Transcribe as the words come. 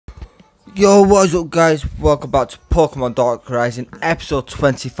Yo, what's up guys? Welcome back to Pokemon Dark Horizon episode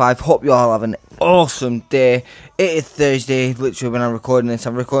 25. Hope you all have an awesome day. It is Thursday, literally when I'm recording this.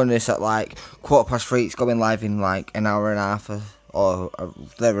 I'm recording this at like 3:15. It's going live in like an hour and a half or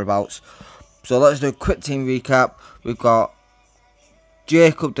thereabouts. So let's do a quick team recap. We've got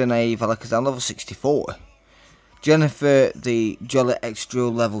Jacob the Naive Alakazam level 64. Jennifer the Jolly Extra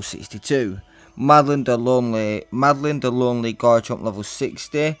level 62. Madeline the Lonely Garchomp level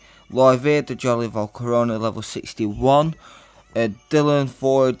 60. Loive the Jolly Volcarona level 61. Dylan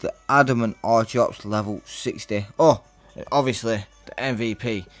Ford the Adamant Archeops level 60. Oh, obviously the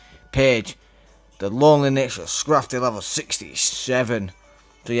MVP Paige the Lonely Nature Scrafty level 67.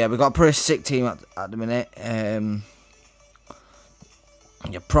 So yeah, we got a pretty sick team at the minute. Yeah,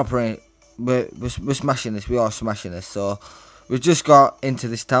 proper. We're smashing this. We are smashing this. So we've just got into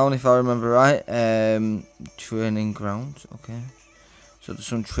this town, if I remember right. Training grounds. Okay. So there's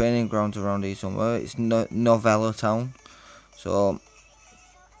some training grounds around here somewhere. It's Novella Town. So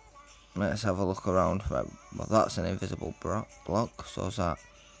let's have a look around. Right. Well, that's an invisible block. So is that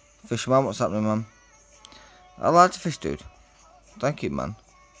Fisherman? What's happening, man? I like to fish, dude. Thank you, man.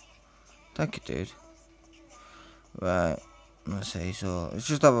 Thank you, dude. Right. Let's see, so let's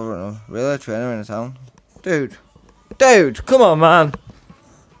just have a run. Really? A trainer in the town? Dude, come on, man.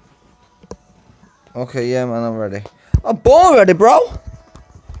 Okay, yeah, man, I'm ready. I'm born ready, bro.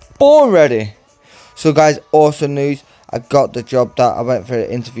 Born ready. So, guys, awesome news. I got the job that I went for an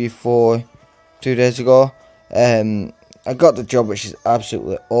interview for 2 days ago. I got the job, which is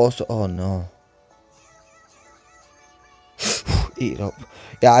absolutely awesome. Oh, no. Eat it up.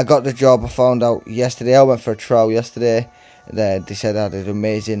 Yeah, I got the job. I found out yesterday. I went for a trial yesterday. They said I did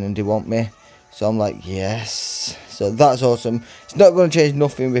amazing and they want me. So I'm like, yes. So that's awesome. It's not going to change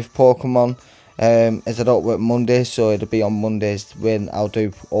nothing with Pokemon. As I don't work Mondays, so it'll be on Mondays when I'll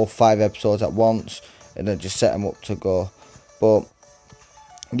do all 5 episodes at once. And then just set them up to go. But,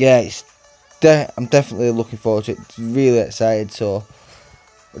 yeah, I'm definitely looking forward to it. Really excited. So,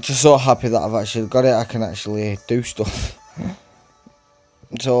 I'm just so happy that I've actually got it. I can actually do stuff.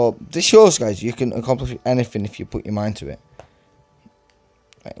 So, this shows, guys, you can accomplish anything if you put your mind to it.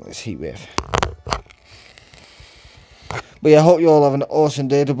 Right, let's heat wave. But yeah, I hope you all have an awesome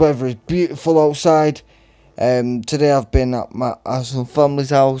day. The weather is beautiful outside. Today I've been at my some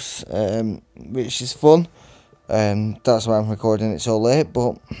family's house, which is fun. That's why I'm recording it so late.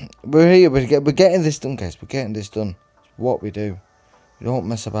 But we're here. We're getting this done, guys. We're getting this done. It's what we do. We don't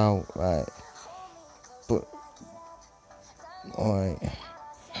mess about, right? But alright.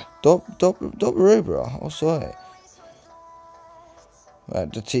 Don't be rude, bro. I'll sort it. Right,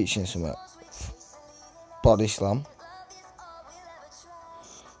 they're teaching something. Body slam.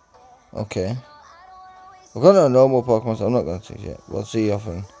 Okay. We're gonna know more Pokemon, so I'm not gonna teach it. We'll see you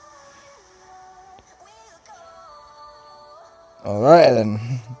often. Alright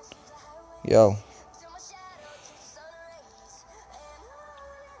then. Yo.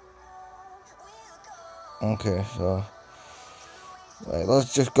 Okay, so. Right,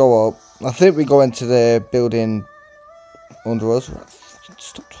 let's just go up. I think we go into the building under us.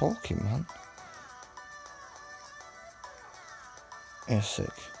 Stop talking, man. Yeah,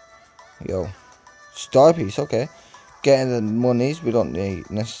 sick. Yo. Star piece, okay. Getting the monies, we don't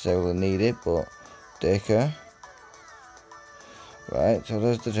necessarily need it, but daycare. Right, so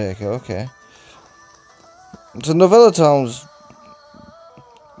there's the daycare, okay. So Novella Towns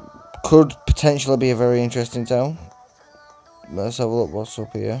could potentially be a very interesting town. Let's have a look what's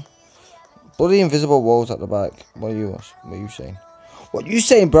up here. Bloody invisible walls at the back. What are you saying? What you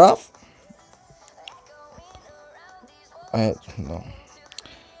saying, bruv?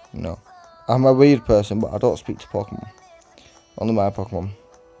 No. I'm a weird person, but I don't speak to Pokemon. Only my Pokemon.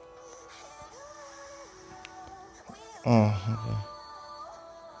 Oh,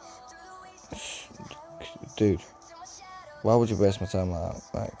 okay. Dude. Why would you waste my time like that?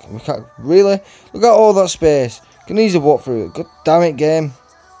 Like, we can't really look at all that space. Can easily walk through it. God damn it, game.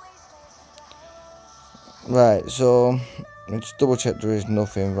 Right, so let's double check there is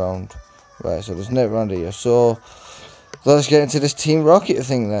nothing around. Right, so there's nothing around here. So let's get into this Team Rocket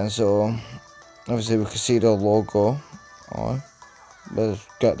thing then. So obviously we can see the logo. Alright. Let's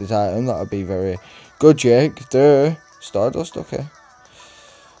get this item. That would be very good, Jake. There. Stardust, okay.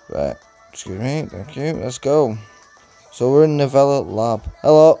 Right. Excuse me, thank you. Let's go. So we're in Novella Lab.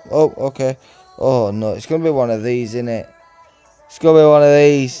 Hello. Oh, okay. Oh no, it's gonna be one of these, isn't it? It's gonna be one of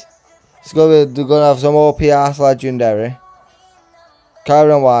these. It's gonna be. They're gonna have some OP ass legendary.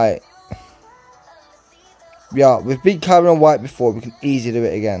 Kyron White. Yeah, we've beat Kyron White before. We can easily do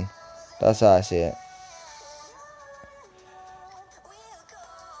it again. That's how I see it.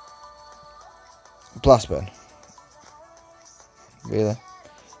 Blast burn. Really?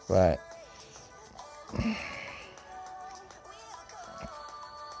 Right.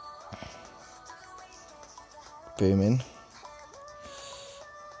 Booming.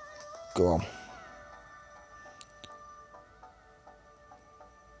 Go on.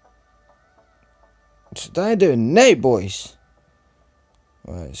 What are you doing? Nay, boys.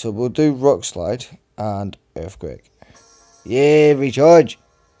 Right, so we'll do rock slide and earthquake. Yeah, recharge.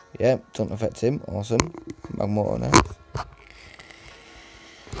 Yep, don't affect him. Awesome. Magmortar now.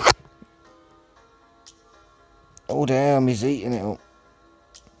 Oh damn, he's eating it up.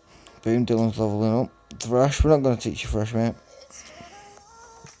 Boom, Dylan's leveling up. Thrash, we're not going to teach you Thrash, mate.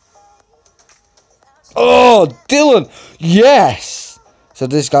 Oh, Dylan! Yes! So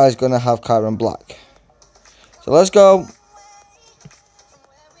this guy's going to have Kyron Black. So let's go.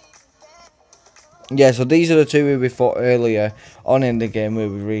 Yeah, so these are the two we fought earlier on in the game where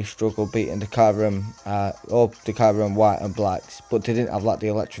we really struggled beating the Kyron, the Kyron White and Blacks, but they didn't have like the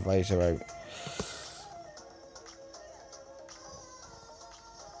Electrovisor out.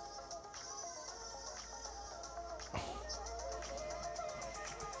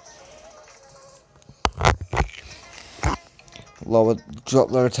 Lower, drop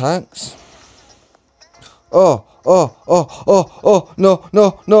their attacks. Oh, no,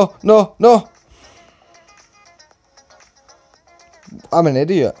 no, no, no, no. I'm an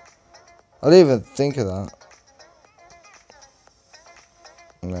idiot. I didn't even think of that.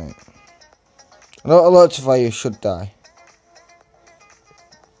 Right. Not Electrify should die.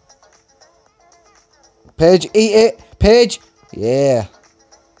 Paige, eat it. Paige. Yeah.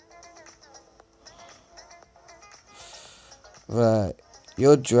 Right.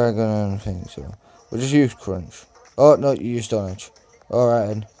 You're Dragon and thing, so we'll just use Crunch. Oh, no, you use Stone Edge. Alright,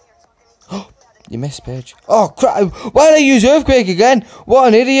 then. You missed, Paige. Oh, crap. Why did I use Earthquake again? What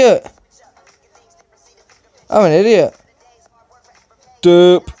an idiot. I'm an idiot.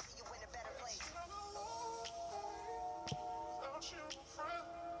 Dope.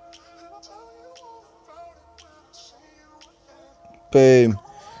 Boom.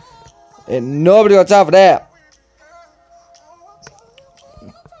 Ain't nobody got time for that.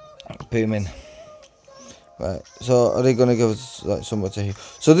 Booming. Right, so are they going to give us like somewhere to heal?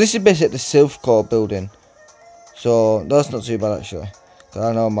 So this is basically the Sylph Core building. So that's not too bad actually.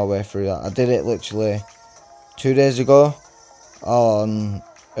 I know my way through that. I did it literally 2 days ago on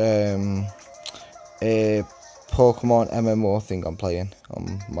a Pokemon MMO thing I'm playing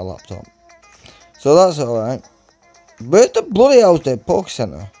on my laptop. So that's alright. Where's the bloody house there? Poke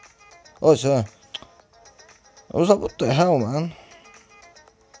Center. Oh, it's there. I was like, what the hell, man?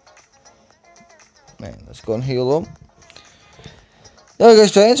 Right, let's go and heal up. Now we go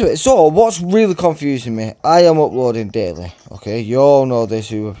straight into it. So, what's really confusing me? I am uploading daily. Okay, you all know this,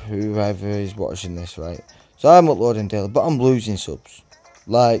 whoever is watching this, right? So I'm uploading daily, but I'm losing subs.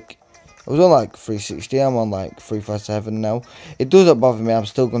 Like, I was on like 360, I'm on like 357 now. It doesn't bother me, I'm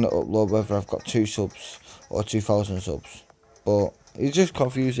still going to upload whether I've got 2 subs or 2,000 subs. But it's just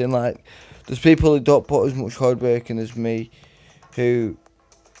confusing, like, there's people who don't put as much hard work in as me, who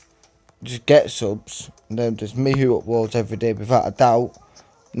just get subs, and then there's me who uploads every day without a doubt.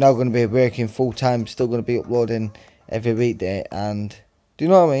 Now going to be working full time, still going to be uploading every weekday, and do you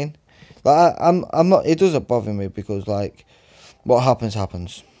know what I mean? Like I'm not. It doesn't bother me because like what happens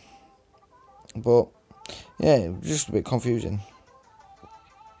happens. But yeah, just a bit confusing.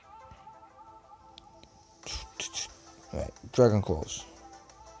 Right, Dragon Claws.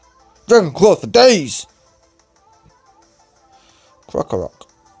 Dragon Claw for days. Krokorok.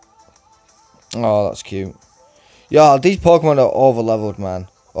 Oh, that's cute. Yeah, these Pokemon are over leveled, man.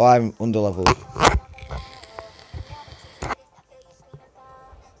 Oh, I'm under leveled.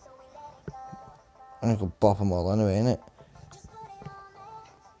 I'm gonna bop them all anyway, innit?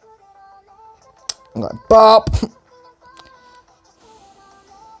 I'm like, bop!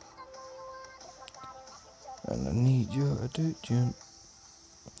 And I need your attention.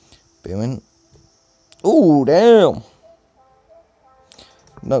 Booming. Ooh, damn!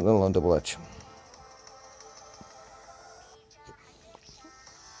 Not gonna land double edge.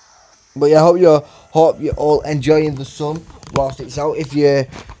 But yeah, I hope you're all enjoying the sun whilst it's out. If you're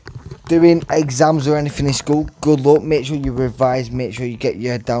doing exams or anything in school, good luck. Make sure you revise, make sure you get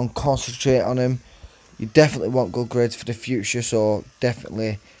your head down, concentrate on them. You definitely want good grades for the future, so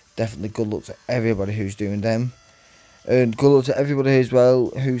definitely good luck to everybody who's doing them. And good luck to everybody as well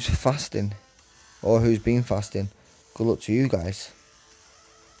who's fasting or who's been fasting. Good luck to you guys.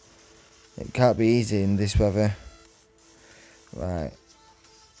 It can't be easy in this weather. Right.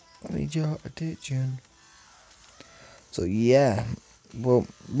 I need your attention. So yeah, Well,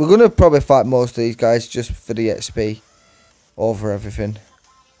 we're going to probably fight most of these guys just for the XP over everything.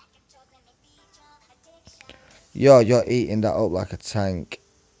 You're eating that up like a tank.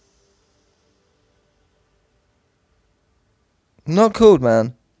 Not cool,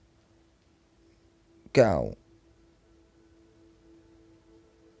 man. Get out.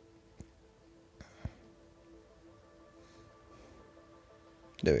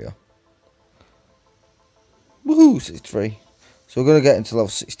 There we go. Woohoo, 63. So we're going to get into level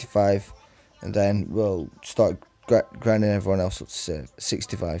 65. And then we'll start grinding everyone else up to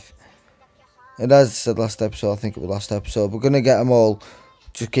 65. And as I said last episode, I think it was last episode, we're going to get them all.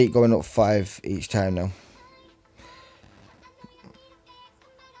 Just keep going up 5 each time now.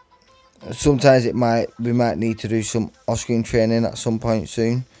 Sometimes we might need to do some off-screen training at some point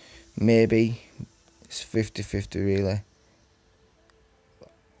soon. Maybe. It's 50-50 really.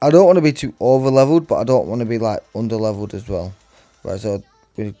 I don't want to be too over-leveled, but I don't want to be like under-leveled as well. Right, so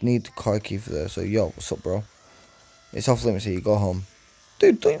we need the car key for this. So yo, what's up, bro? It's off limits here, you go home.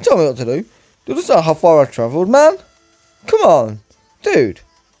 Dude, don't you tell me what to do. Dude, that's not how far I travelled, man. Come on. Dude.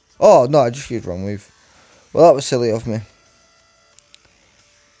 Oh, no, I just used wrong move. Well, that was silly of me.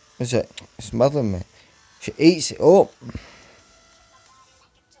 Is it? It's muddling me. She eats it up.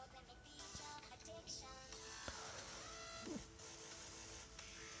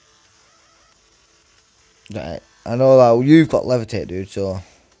 Right. I know that you've got levitate, dude, so.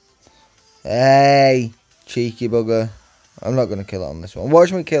 Hey, cheeky bugger. I'm not going to kill it on this one.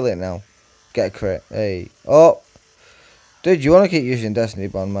 Watch me kill it now. Get a crit. Hey. Oh. Dude, you want to keep using Destiny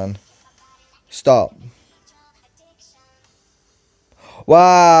Bond, man. Stop.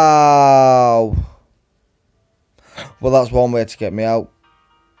 Wow. Well, that's one way to get me out.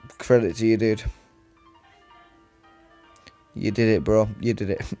 Credit to you, dude. You did it, bro. You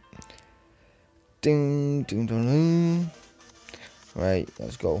did it. Ding, ding, ding, ding. Right,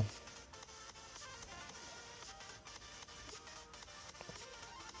 let's go.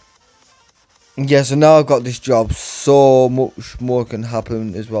 Yeah, so now I've got this job. So much more can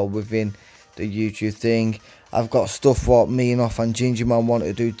happen as well within the YouTube thing. I've got stuff what me and Off and Ginger Man want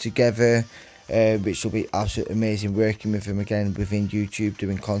to do together, which will be absolutely amazing working with him again within YouTube,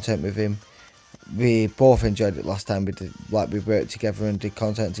 doing content with him. We both enjoyed it last time. We worked together and did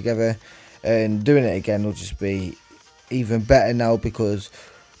content together, and doing it again will just be even better now because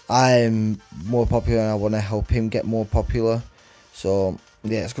I'm more popular and I want to help him get more popular. So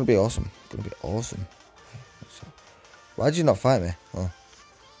yeah, it's gonna be awesome. It's gonna be awesome. So, why did you not fight me? Oh,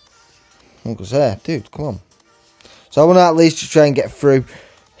 I'm gonna say, dude, come on. So I want to at least just try and get through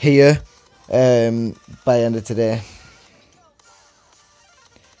here by the end of today.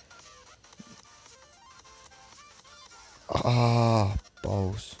 Ah,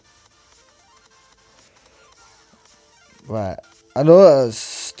 balls. Right. I know that's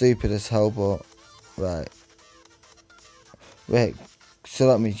stupid as hell, but right. Wait, so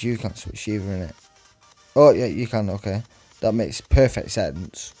that means you can't switch either, innit? Oh, yeah, you can, okay. That makes perfect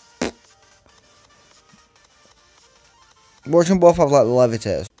sense. Watch them both have, like, the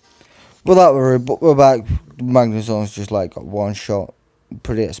levitators. But that we're back. Magnus Zone's just, like, got one shot.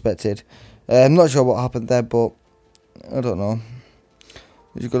 Pretty expected. I'm not sure what happened there, but I don't know.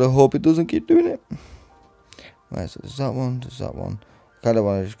 We just gotta hope it doesn't keep doing it. Right, so there's that one, there's that one. I kinda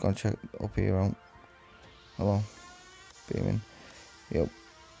wanna just go and check up here out. Hello. Beaming. Yep.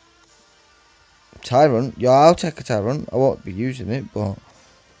 Tyrant. Yeah, I'll take a Tyrant. I won't be using it, but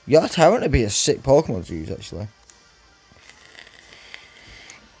yeah, Tyrant would be a sick Pokemon to use actually.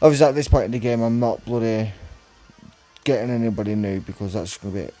 Obviously at this point in the game I'm not bloody getting anybody new because that's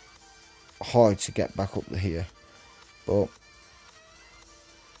gonna be hard to get back up to here. But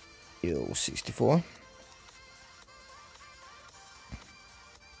yo, 64.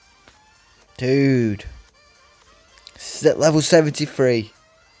 Dude. Level 73.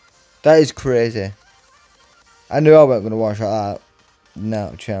 That is crazy. I knew I wasn't going to one-shot that.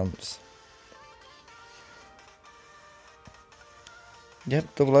 No chance.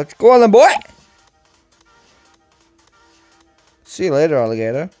 Yep, double edge. Go on then, boy! See you later,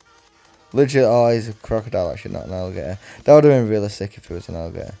 alligator. Literally, oh, he's a crocodile, actually, not an alligator. That would have been really sick if it was an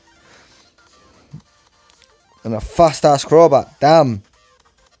alligator. And a fast-ass crowbat, damn.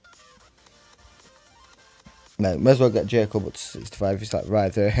 No, might as well get Jacob up to 65, he's like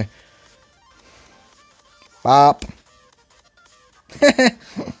right there. Bop.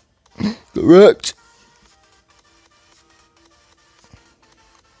 Correct.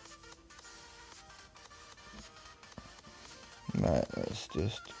 Right, let's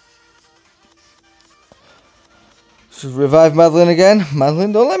just revive Madeline again.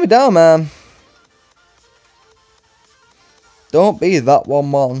 Madeline, don't let me down, man. Don't be that one,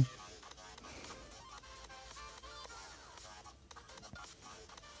 man.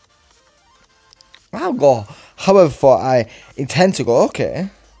 I'll go. However, I intend to go. Okay.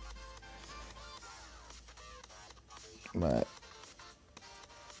 Right.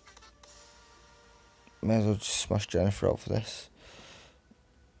 May as well just smash Jennifer out for this.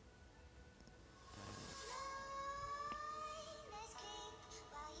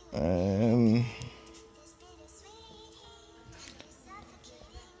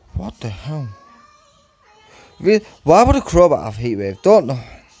 What the hell? Why would a Crobat have Heatwave? Don't know.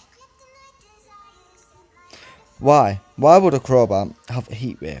 Why? Why would a Crobat have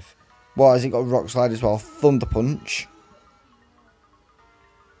Heatwave? What, has it got Rock Slide as well? Thunder Punch?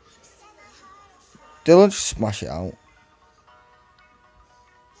 Dylan, just smash it out.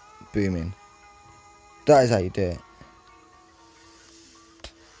 Booming. That is how you do it.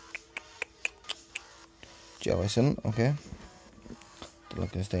 Jellison, okay. Dylan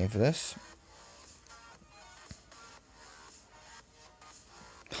can stay in for this.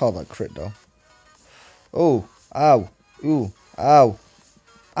 Oh, that crit though. Oh, ow, ooh, ow,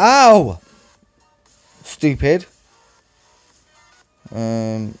 ow! Stupid.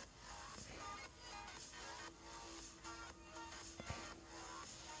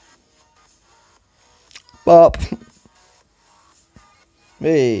 Bop.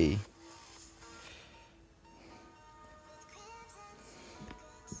 Hey.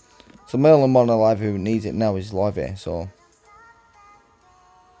 So my only one alive who needs it now is Livy, so.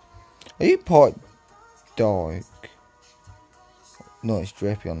 Are you part dark? No, it's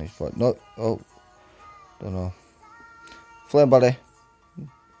Drapey on his part. No, oh. Don't know. Flame Body.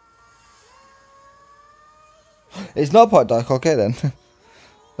 It's not part dark, okay then.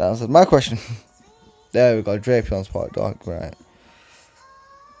 That answers my question. There we go, Drapion's part dark, right.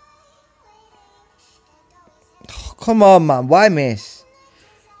 Oh, come on, man, why miss?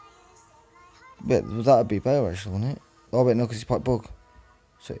 Wait, that would be better actually, wouldn't it? Oh wait, no, because he's part bug.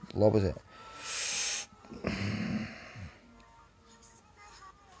 So it lowers it.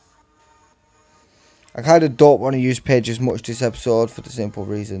 I kind of don't want to use Paige as much this episode for the simple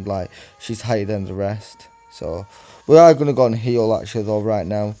reason, like, she's higher than the rest. So, we are going to go and heal actually though right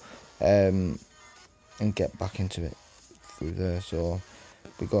now. And get back into it through there. So,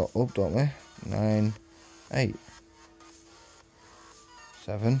 we got up, don't we? 9, 8,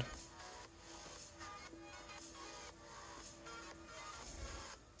 7.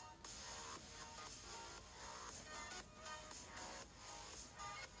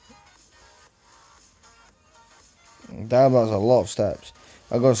 Damn, that's a lot of steps.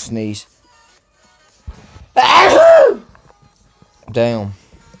 I gotta sneeze. Damn.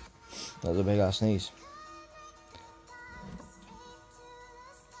 That was a big ass sneeze.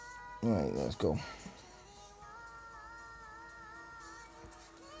 Right, let's go.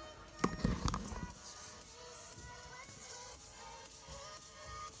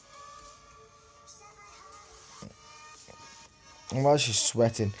 I'm actually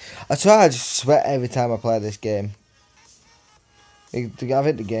sweating. I swear I just sweat every time I play this game. I think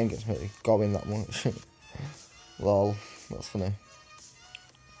the game gets me going that much. Lol, that's funny.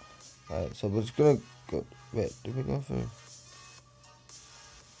 Right, so we're just gonna go. Wait, did we go for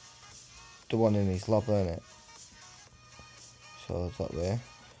the one in his lab, isn't it? So that way.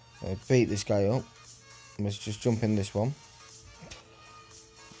 Beat this guy up. Let's just jump in this one.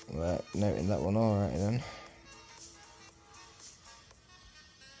 Right, noting that one, alright then.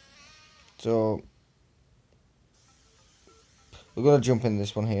 So we're gonna jump in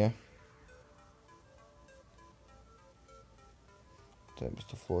this one here. Take this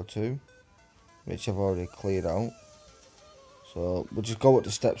to floor 2, which I've already cleared out. So we'll just go up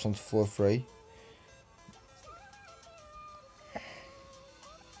the steps onto floor 3.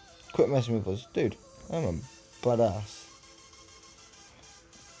 Quit messing with us, dude. I'm a badass.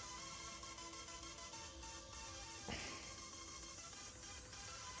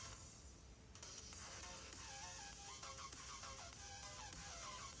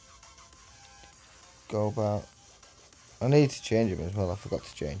 Go about. I need to change him as well. I forgot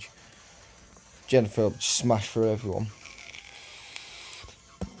to change. Jennifer will smash through everyone.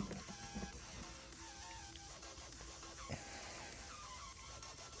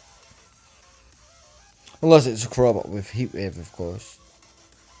 Unless it's a Crobat with Heatwave, of course.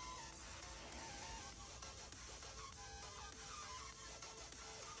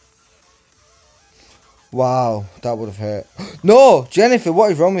 Wow, that would have hurt. No! Jennifer,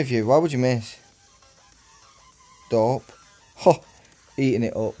 what is wrong with you? Why would you miss? Dope. Huh. Eating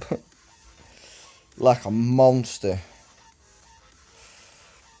it up. Like a monster.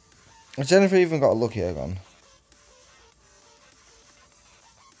 Has Jennifer even got a lucky egg on?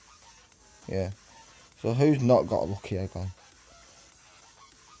 Yeah. So who's not got a lucky egg on?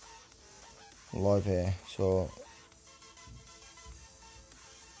 Live here. So.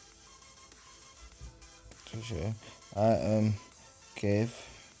 Sure. Item. Give.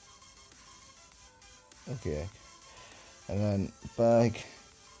 Okay. And then bag.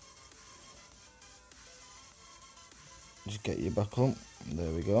 Just get you back up.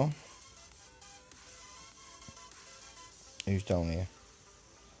 There we go. Who's down here?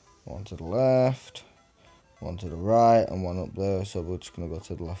 One to the left, one to the right, and one up there. So we're just going to go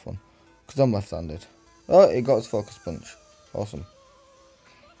to the left one. Because I'm left-handed. Oh, he got his focus punch. Awesome.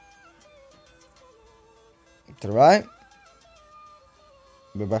 To the right.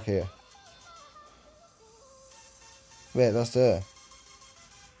 We're back here. Wait, that's there.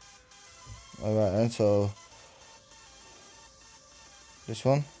 Alright then, so... This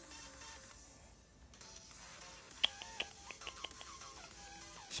one.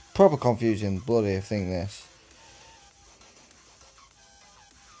 It's proper confusing, bloody thing this.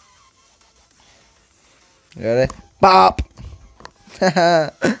 You ready? Bop!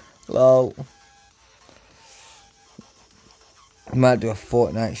 Lol. Might do a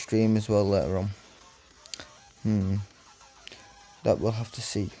Fortnite stream as well later on. That we'll have to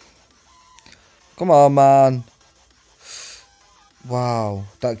see. Come on, man. Wow,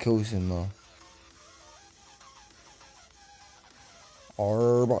 that kills him though.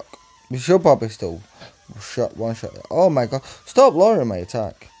 Arbok. We should probably still one shot. Oh my god. Stop lowering my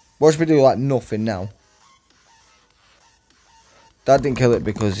attack. Watch me do like nothing now. That didn't kill it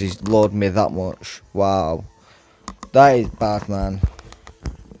because he's lowered me that much. Wow. That is bad, man.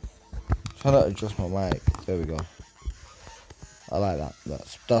 Try not to adjust my mic. There we go. I like that.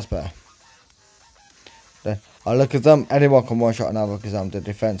 That's better. Then Alakazam. Anyone can one shot an Alakazam. The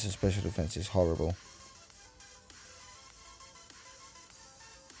defense and special defense is horrible.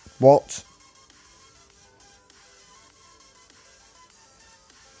 What?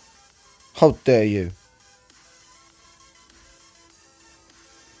 How dare you?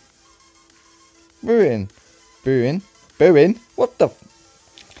 Booing. Booing. Booing? What the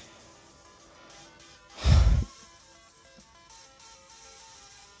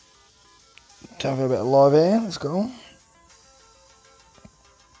Time for a bit of live air. Let's go.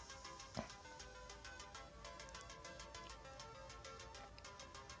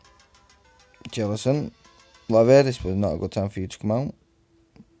 Jellison. Live air. This was not a good time for you to come out.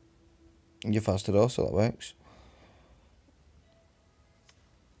 You're faster though, so that works.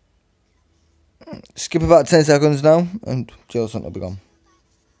 Skip about 10 seconds now, and Jellison will be gone.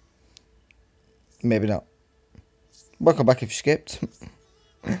 Maybe not. Welcome back if you skipped.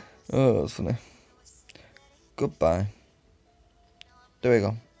 Oh, that's funny. Goodbye. There we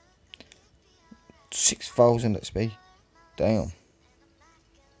go. 6,000 XP. Damn.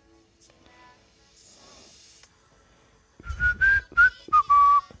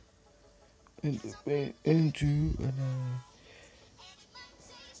 Into an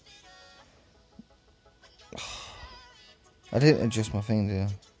I didn't adjust my thing, did I?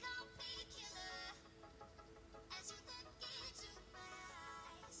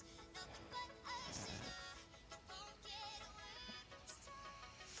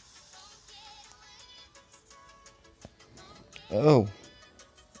 Oh.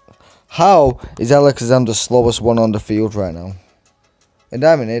 How is Alakazam the slowest one on the field right now? And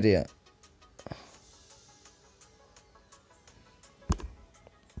I'm an idiot.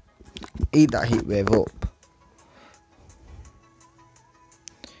 Eat that heat wave up.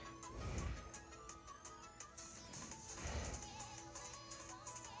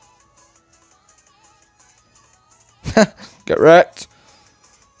 Get wrecked.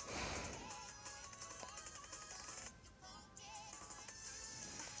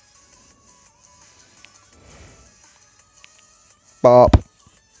 Bop.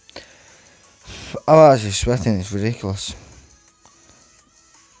 I'm actually sweating, it's ridiculous.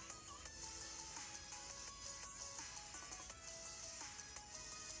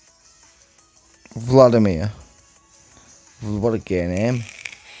 Vladimir. What a gay name.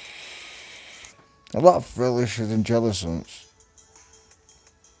 A lot frillisher than Jellicents.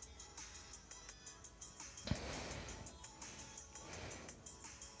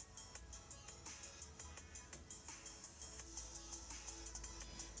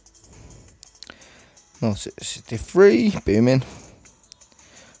 No, 63. Booming.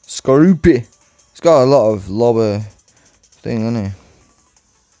 Skorupi. He's got a lot of lower thing, hasn't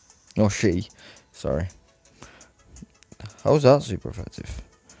he? Or she. Sorry. How's that super effective?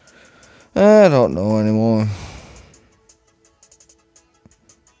 I don't know anymore.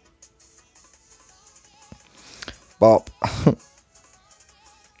 Bop.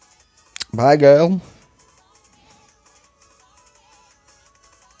 Bye, girl.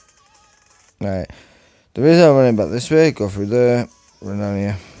 Right. The reason I'm running back this way, go through there, run down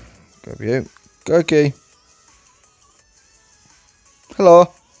here. Grab you. Go, key.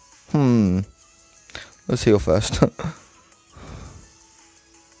 Hello. Let's heal first.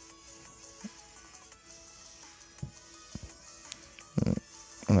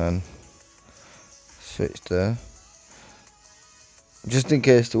 And then switch there. Just in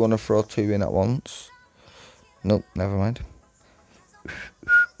case they want to throw two in at once. Nope, never mind.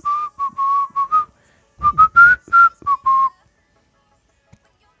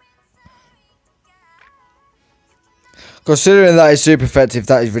 Considering that is super effective,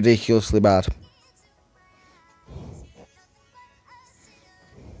 that is ridiculously bad.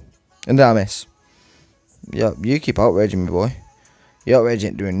 And I miss. Yeah, you keep outraging me, boy. You're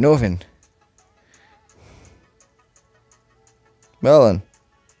outraging doing nothing. Well then.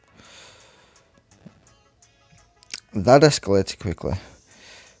 That escalated quickly.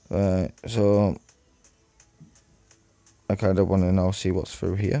 So I kind of want to now see what's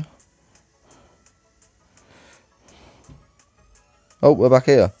through here. Oh, we're back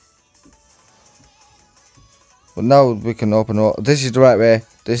here. But now we can open up. This is the right way.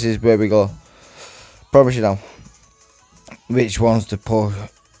 This is where we go. Promise you now. Which one's the poor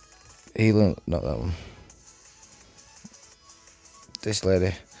healing? Not that one. This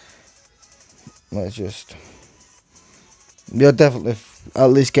lady. Let's just. You'll definitely at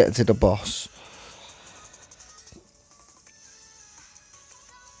least get to the boss.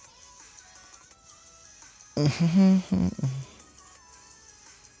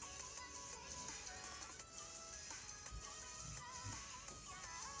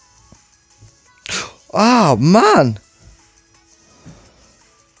 Oh man!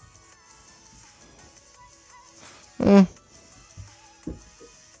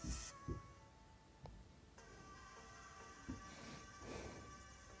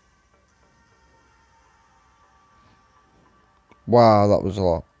 Wow, that was a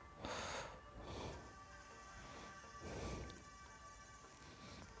lot.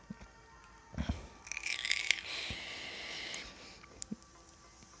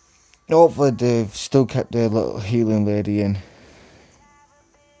 Hopefully they've still kept their little healing lady in.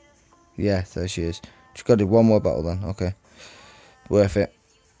 Yeah, there she is. Just gotta do one more battle then, okay. Worth it.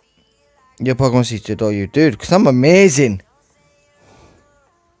 Your Pokemon seems to adore you, dude, because I'm amazing.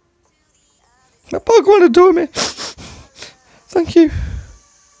 My Pokemon adore me. Thank you.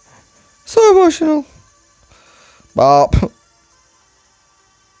 So emotional. Bop.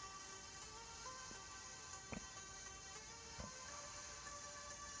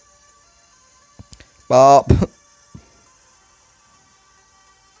 Bop.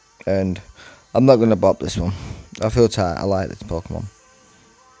 And I'm not gonna bop this one. I feel tight. I like this Pokemon.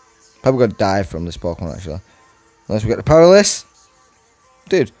 Probably gonna die from this Pokemon actually. Unless we get the Powerless.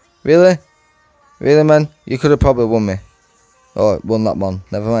 Dude, really? Really, man? You could have probably won me. Oh, won that one.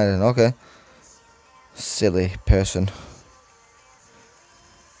 Never mind then, okay. Silly person.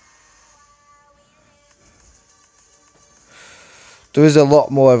 There is a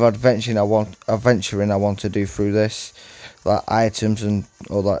lot more of adventuring I want to do through this. Like items and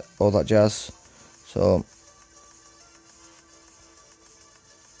all that jazz. So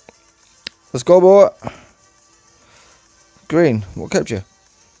let's go, boy. Green, what kept you?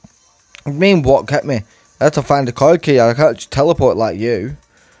 I mean, what kept me? I had to find a code key. I can't just teleport like you.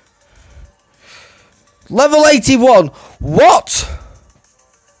 Level 81. What?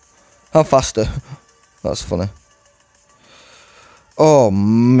 I'm faster. That's funny. Oh,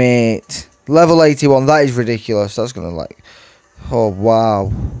 mate. Level 81. That is ridiculous. That's gonna like. Oh,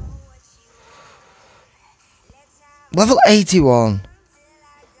 wow. Level 81.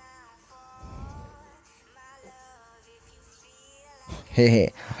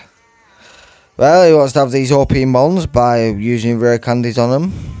 Hehe. Well, he wants to have these OP mons by using rare candies on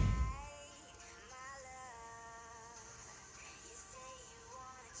them.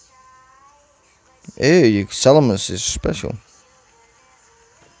 Ew, you sell them as is special.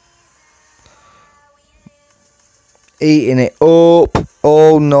 Eating it up.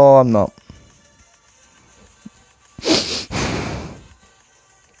 Oh no, I'm not.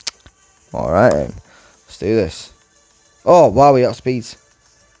 Alright then. Let's do this. Oh wow, we got speeds.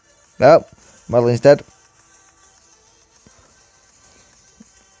 Nope. Madeline's dead.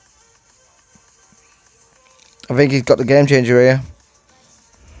 I think he's got the game changer here.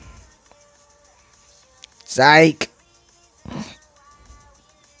 Psych.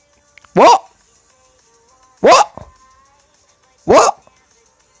 What? What? What?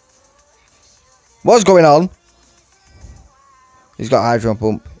 What's going on? He's got a Hydro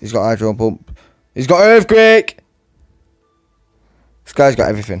Pump. He's got hydro pump. He's got earthquake. This guy's got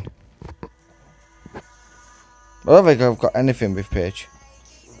everything. I don't think I've got anything with Paige.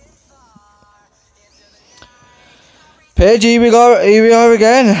 Paige, here we go. Here we are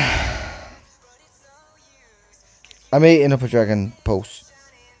again. I'm eating up a dragon pulse.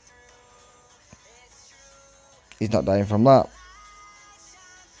 He's not dying from that.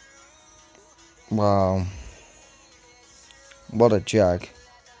 Wow. What a jag.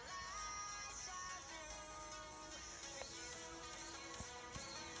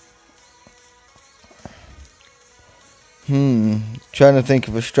 Trying to think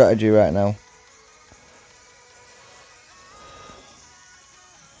of a strategy right now.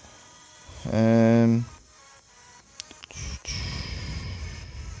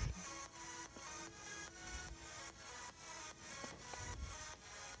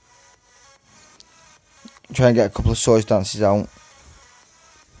 Try and get a couple of swords dances out.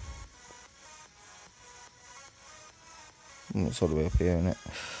 It's all the way up here, isn't it?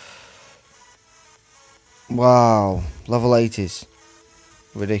 Wow, level 80s.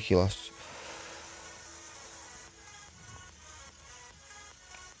 Ridiculous.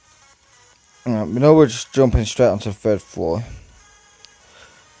 Alright, we know we're just jumping straight onto the third floor.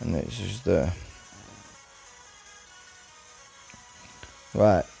 And it's just there.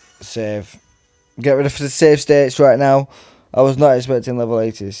 Right, save. Get rid of the save states right now. I was not expecting level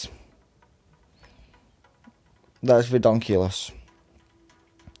 80s. That's ridiculous.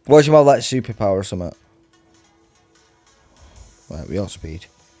 What's your like superpower or something? Right, we are speed.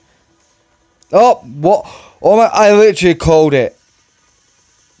 Oh, what? Oh my, I literally called it.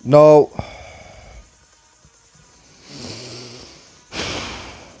 No.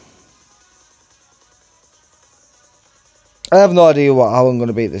 I have no idea how I'm going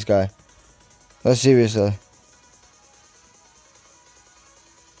to beat this guy. No, seriously.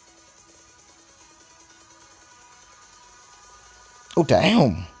 Oh,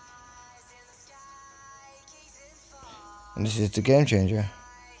 damn. And this is the game changer.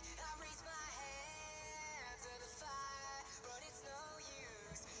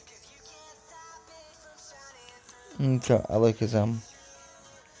 Okay, I like his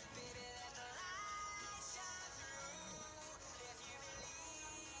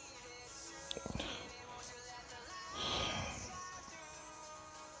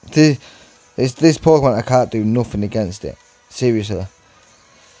This Pokemon, I can't do nothing against it. Seriously.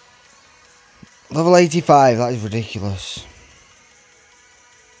 Level 85, that is ridiculous.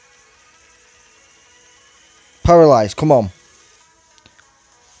 Paralyzed, come on.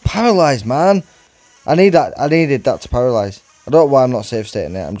 Paralyzed, man. I needed that to paralyze. I don't know why I'm not safe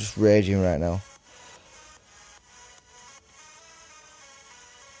stating it. I'm just raging right now.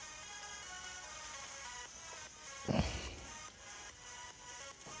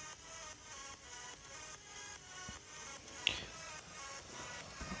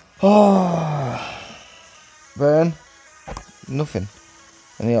 Oh, burn. Nothing.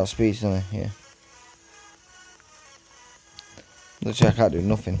 I need outspeed, don't I? Yeah. Literally, I can't do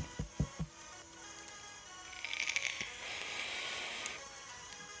nothing.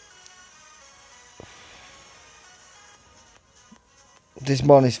 This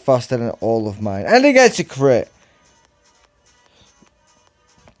mon is faster than all of mine. And he gets a crit.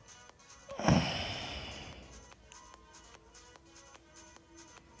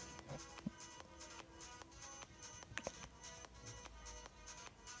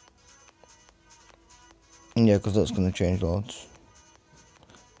 Yeah, because that's going to change loads.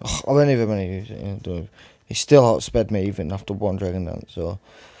 Oh, I won't even use it. He still outsped me even after one Dragon Dance, so...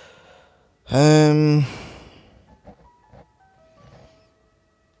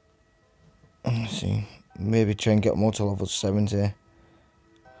 Let's see. Maybe try and get more to level 70.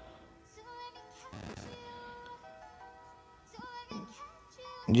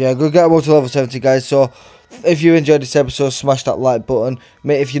 Yeah, go get more to level 70, guys. So, if you enjoyed this episode, smash that like button.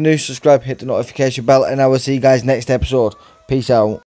 Mate, if you're new, subscribe, hit the notification bell, and I will see you guys next episode. Peace out.